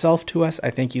revealed yourself to us. I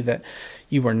thank you that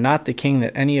you are not the king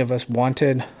that any of us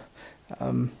wanted,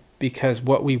 because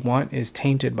what we want is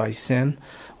tainted by sin.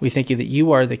 We thank you that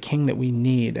you are the king that we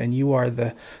need, and you are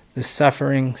the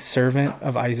suffering servant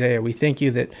of Isaiah. We thank you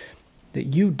that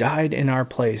you died in our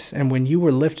place, and when you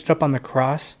were lifted up on the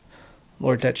cross,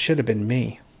 Lord, that should have been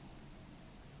me.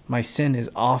 My sin is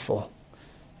awful,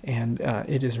 and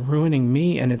it is ruining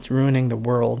me, and it's ruining the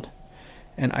world.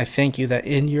 And I thank you that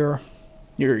in your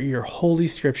holy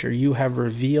scripture, you have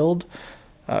revealed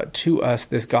to us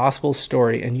this gospel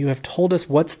story, and you have told us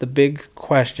what's the big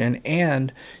question,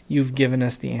 and you've given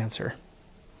us the answer.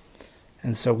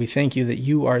 And so we thank you that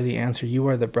you are the answer. You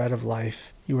are the bread of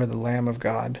life. You are the Lamb of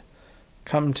God,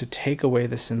 come to take away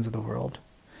the sins of the world.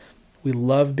 We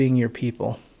love being your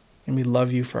people, and we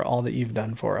love you for all that you've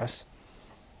done for us.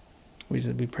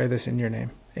 We pray this in your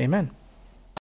name. Amen.